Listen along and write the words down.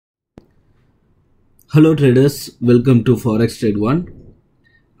Hello traders, welcome to Forex Trade 1.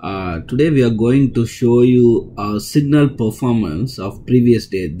 Today we are going to show you a signal performance of previous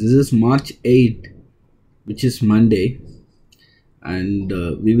day. This is March 8, which is Monday, and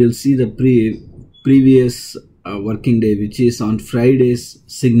we will see the previous working day, which is on Friday's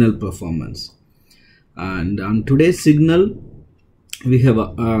signal performance. And on today's signal, we have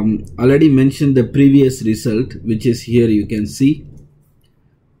already mentioned the previous result, which is here. You can see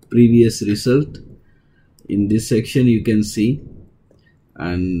previous result. In this section you can see,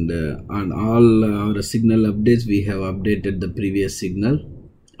 and on all our signal updates we have updated the previous signal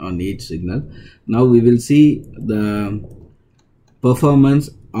on each signal. Now we will see the performance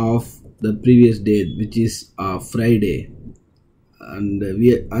of the previous day, which is Friday, and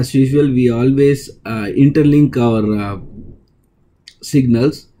as usual we always interlink our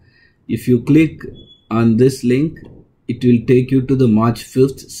signals. If you click on this link, it will take you to the March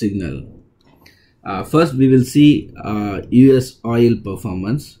 5th signal. First we will see US oil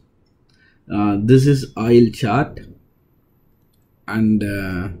performance. This is oil chart, and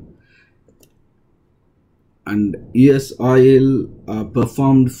US oil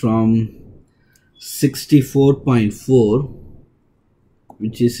performed from 64.4,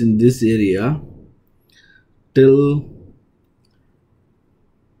 which is in this area, till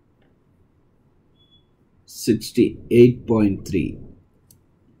 68.3.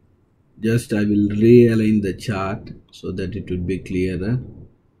 Just I will realign the chart so that it would be clearer.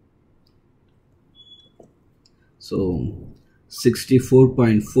 So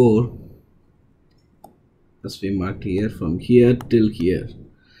 64.4 as we marked here, from here till here,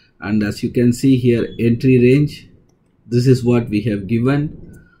 and as you can see here, entry range, this is what we have given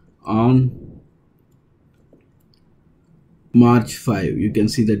on March 5. You can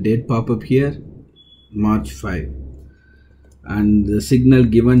see the date pop up here, March 5. And the signal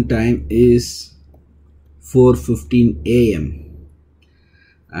given time is 4:15 AM,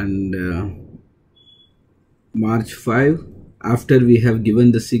 and March 5, after we have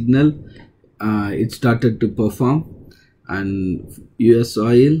given the signal, it started to perform. And US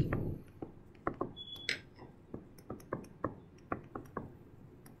oil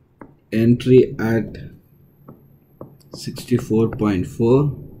entry at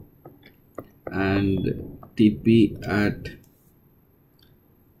 64.4 and TP at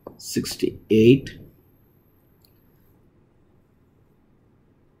 68,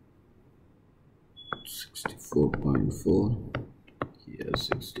 here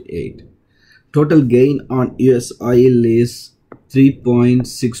 68. Total gain on US oil is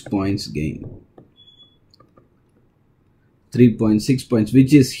 3.6 points gain. 3.6 points,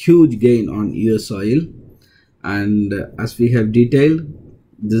 which is huge gain on US oil. And as we have detailed,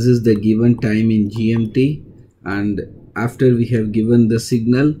 this is the given time in GMT, and after we have given the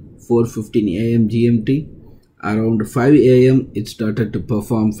signal 4:15 AM GMT, around 5 AM it started to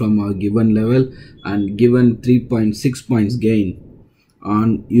perform from our given level and given 3.6 points gain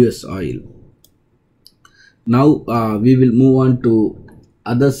on US oil. Now we will move on to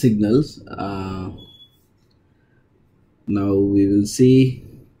other signals. Now we will see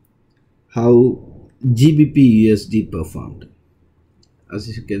how GBP USD performed. As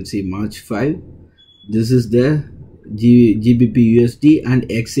you can see, March 5, this is the GBP USD and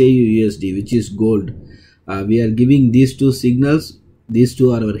XAU USD, which is gold. We are giving these two signals. These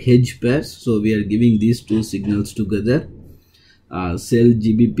two are our hedge pairs, so we are giving these two signals together. Sell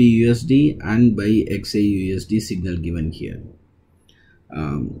GBP USD and buy XAU USD signal given here.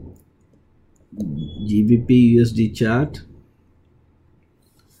 GBP USD chart,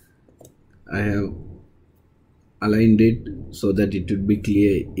 I have aligned it so that it would be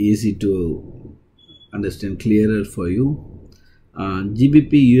clear, easy to understand, clearer for you.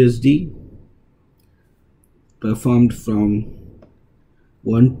 GBP USD performed from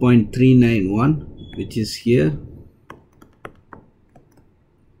 1.391, which is here,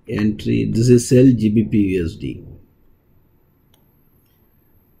 entry. This is sell GBP USD,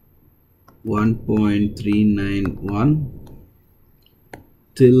 1.391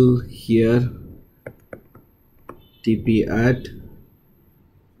 till here, TP at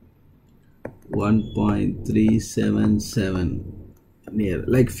 1.377, near.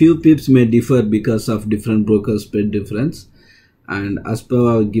 Like few pips may differ because of different broker spread difference, and as per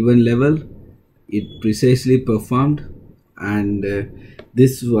our given level it precisely performed. And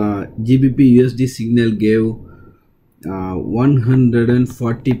this GBP USD signal gave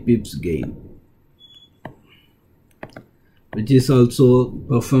 140 pips gain, which is also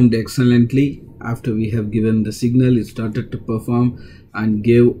performed excellently. After we have given the signal, it started to perform and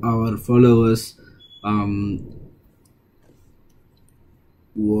gave our followers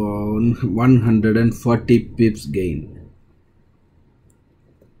 140 pips gain.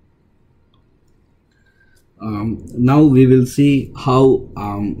 Now we will see how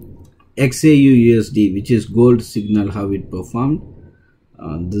XAU USD, which is gold signal, how it performed.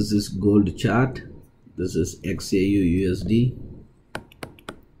 This is gold chart. This is XAU USD,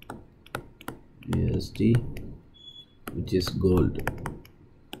 which is gold.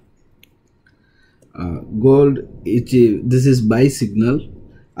 This is buy signal,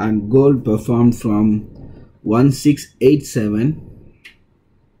 and gold performed from 1687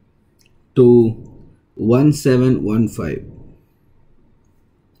 to 1715.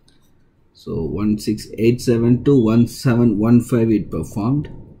 So 1687 to 1715 it performed.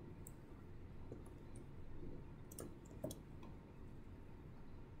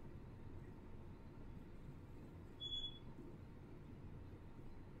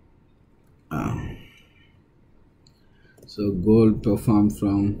 So gold performed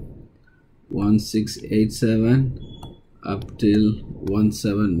from 1687 up till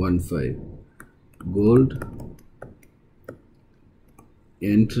 1715. Gold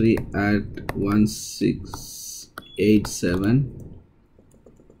entry at 1687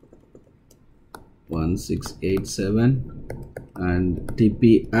 and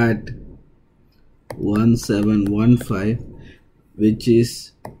TP at 1715, which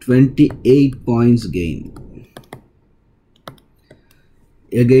is 28 points gain.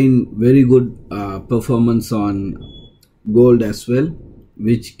 Again, very good performance on gold as well,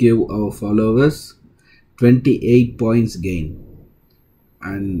 which gave our followers 28 points gain.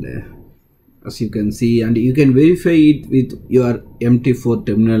 And as you can see, and you can verify it with your MT4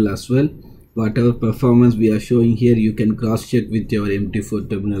 terminal as well. Whatever performance we are showing here, you can cross check with your MT4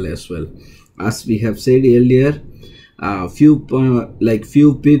 terminal as well. As we have said earlier, few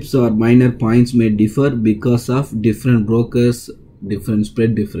pips or minor points may differ because of different brokers, different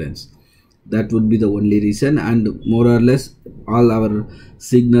spread difference. That would be the only reason, and more or less all our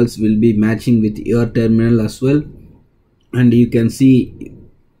signals will be matching with your terminal as well, and you can see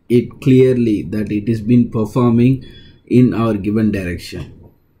it clearly that it has been performing in our given direction.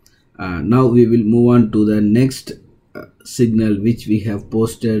 Now we will move on to the next signal, which we have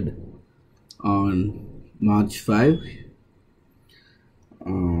posted on March 5.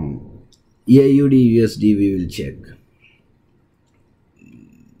 AUD USD we will check.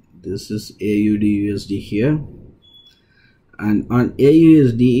 This is AUD USD here, and on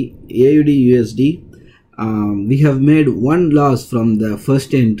AUD USD we have made one loss from the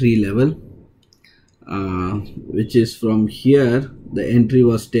first entry level, which is from here. The entry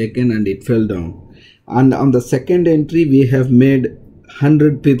was taken and it fell down, and on the second entry we have made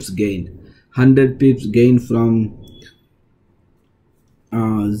 100 pips gain. 100 pips gain from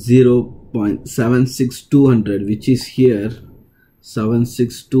 0.76200, which is here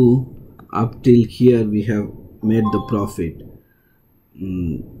 762, up till here we have made the profit.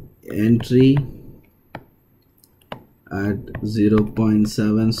 Entry at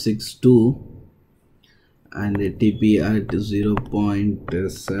 0.762 and a TP at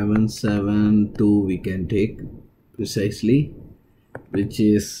 0.772 we can take precisely, which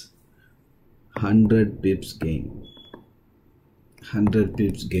is 100 pips gain. 100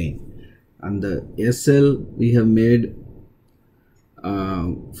 pips gain. And the SL we have made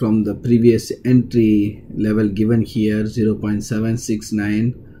from the previous entry level given here,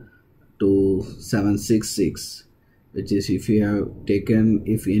 0.769 to 766, which is if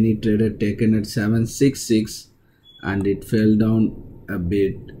any trader taken at 766 and it fell down a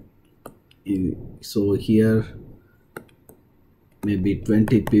bit, so here maybe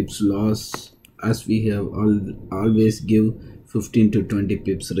 20 pips loss, as we have always give 15 to 20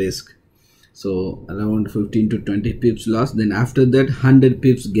 pips risk. So around 15 to 20 pips loss. Then after that 100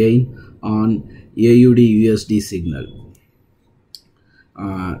 pips gain on AUD USD signal.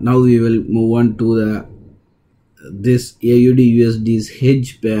 Now we will move on to this AUD USD's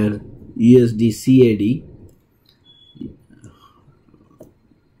hedge pair USD CAD.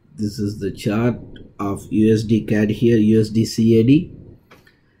 This is the chart of USD CAD here, USD CAD,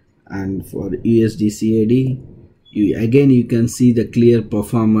 and for USD CAD you can see the clear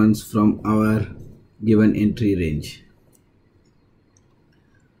performance from our given entry range.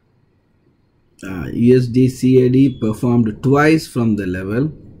 USD CAD performed twice from the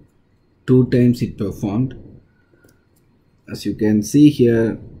level, 2 times it performed. As you can see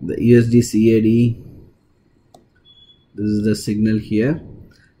here, the USD CAD, this is the signal here.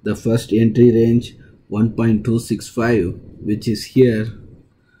 The first entry range 1.265, which is here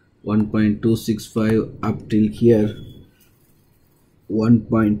 1.265 up till here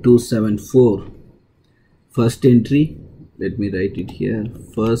 1.274. First entry let me write it here.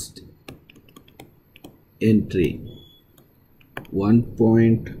 First entry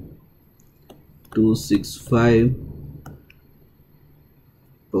 1.265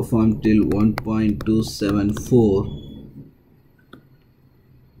 performed till 1.274.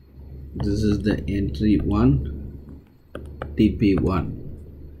 This is the entry 1, TP1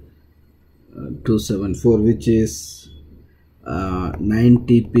 274, which is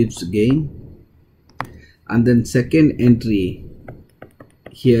 90 pips gain. And then second entry,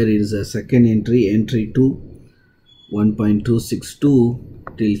 here is a second entry, entry 2,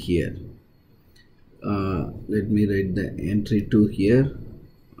 1.262 till here. Let me write the entry 2 here.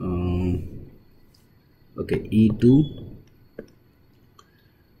 Okay, E2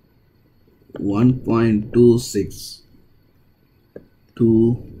 1.262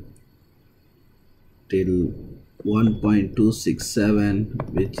 till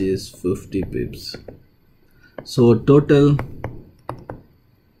 1.267, which is 50 pips. So total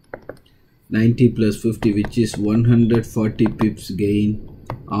 90 plus 50, which is 140 pips gain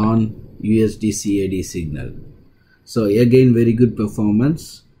on USD CAD signal. So again, very good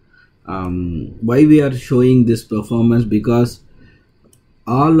performance. Why we are showing this performance? Because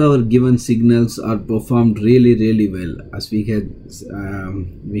all our given signals are performed really well, as we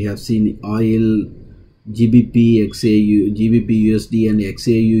have seen oil, GBP, XAU, GBP USD and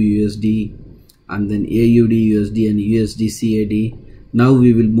XAU USD, and then AUD USD and USD CAD. Now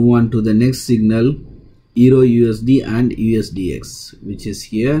we will move on to the next signal, Euro USD and USDX, which is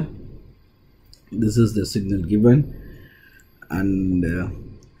here. This is the signal given, and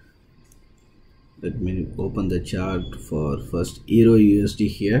let me open the chart for first Euro USD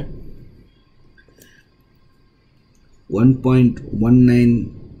here.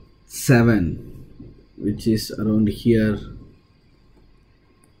 1.197, which is around here.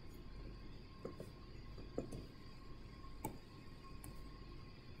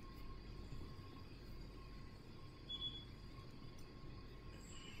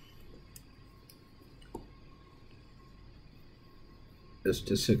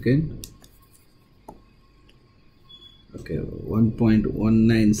 Just a second. Okay,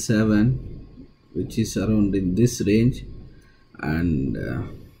 1.197, which is around in this range, and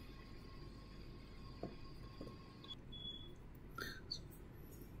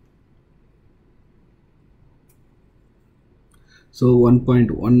so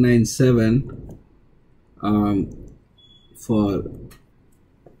 1.197 for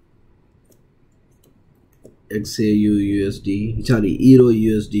XAU USD, sorry, Euro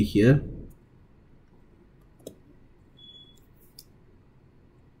USD here.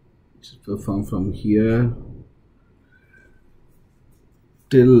 Just perform from here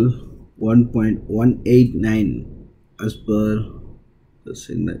till 1.189 as per the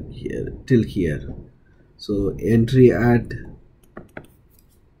signal here, till here. So entry at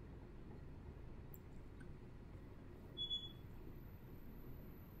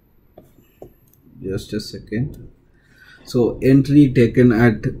just a second. So entry taken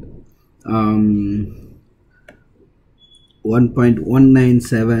at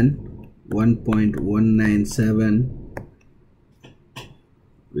 1.197,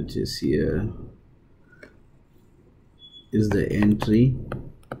 which is here, is the entry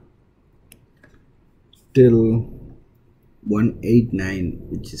till 189,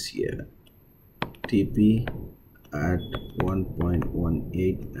 which is here. TP at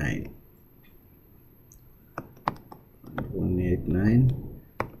 1.189,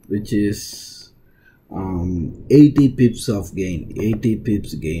 which is 80 pips of gain, 80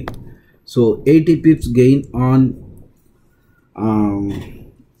 pips gain. So 80 pips gain on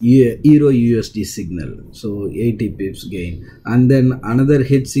Euro USD signal, so 80 pips gain. And then another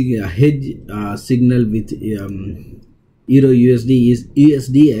hedge signal with Euro USD is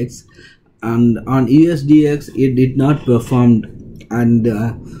USDX, and on USDX it did not perform, and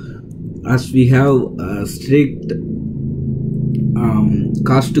as we have strict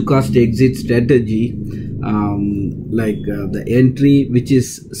cost to cost exit strategy, like the entry, which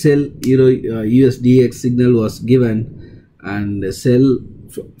is sell Euro USDX signal, was given, and sell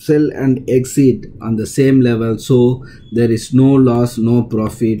and exit on the same level, so there is no loss, no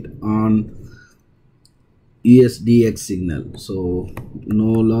profit on USDX signal. So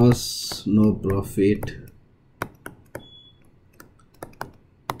no loss, no profit,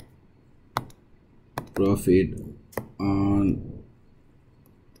 on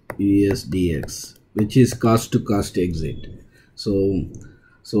USDX, which is cost to cost exit. So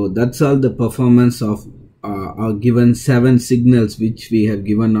that's all the performance of our given 7 signals which we have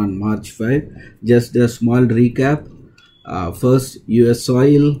given on March 5. Just a small recap. First,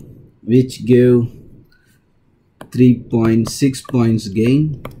 Usoil, which gave 3.6 points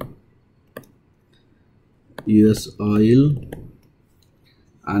gain. Usoil,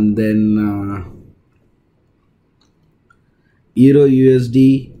 and then Euro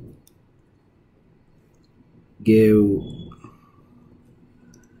USD gave,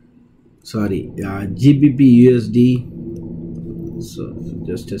 GBP USD. So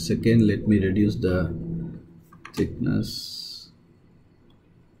just a second, let me reduce the thickness.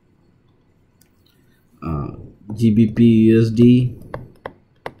 GBP USD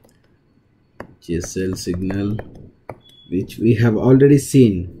sell signal, which we have already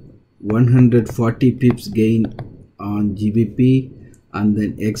seen 140 pips gain on GBP, and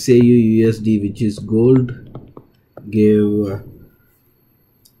then XAU USD, which is gold, gave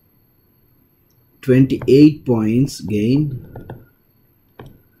 28 points gain.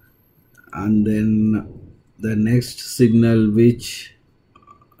 And then the next signal, which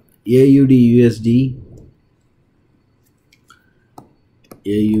AUD USD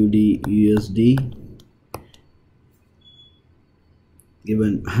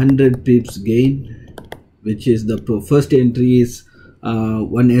given 100 pips gain, which is the first entry is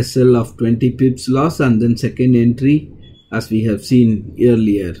 1 SL of 20 pips loss, and then second entry, as we have seen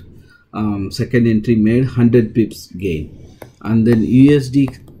earlier, second entry made 100 pips gain. And then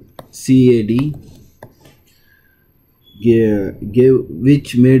USD CAD gave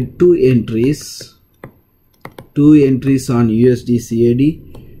which made two entries on USD CAD,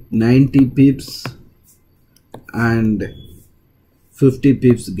 90 pips and 50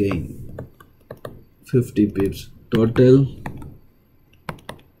 pips gain. 50 pips total,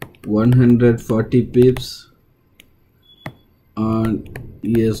 140 pips on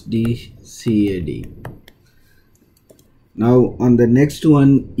USD CAD. Now on the next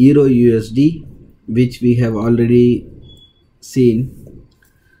one, Euro USD, which we have already seen.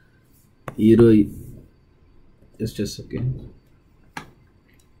 Euro, just a second.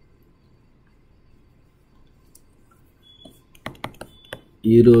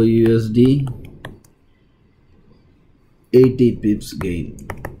 Euro USD 80 pips gain.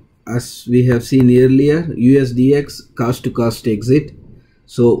 As we have seen earlier, USDX cost to cost exit.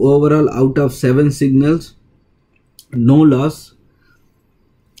 So overall, out of 7 signals, no loss.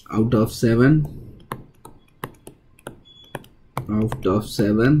 Out of 7,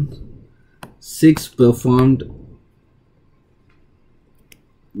 6 performed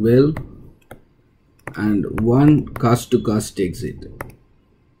well, and 1 cost to cost exit.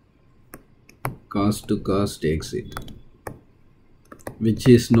 Cost to cost exit, which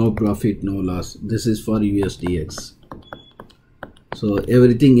is no profit, no loss. This is for USDX. So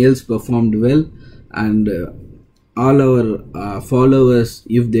everything else performed well, and all our followers,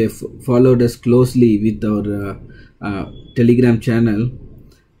 if they followed us closely with our Telegram channel,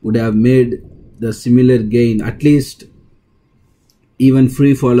 would have made the similar gain. At least even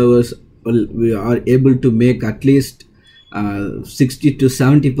free followers, we are able to make at least 60 to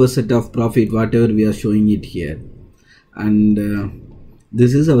 70% of profit, whatever we are showing it here. And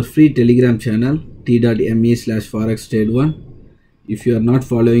this is our free Telegram channel, t.me/forextrade1. If you are not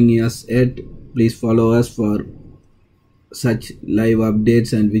following us yet, please follow us for such live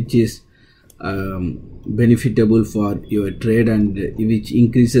updates, and which is benefitable for your trade, and which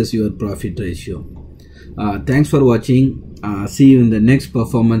increases your profit ratio. Thanks for watching. See you in the next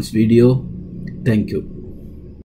performance video. Thank you.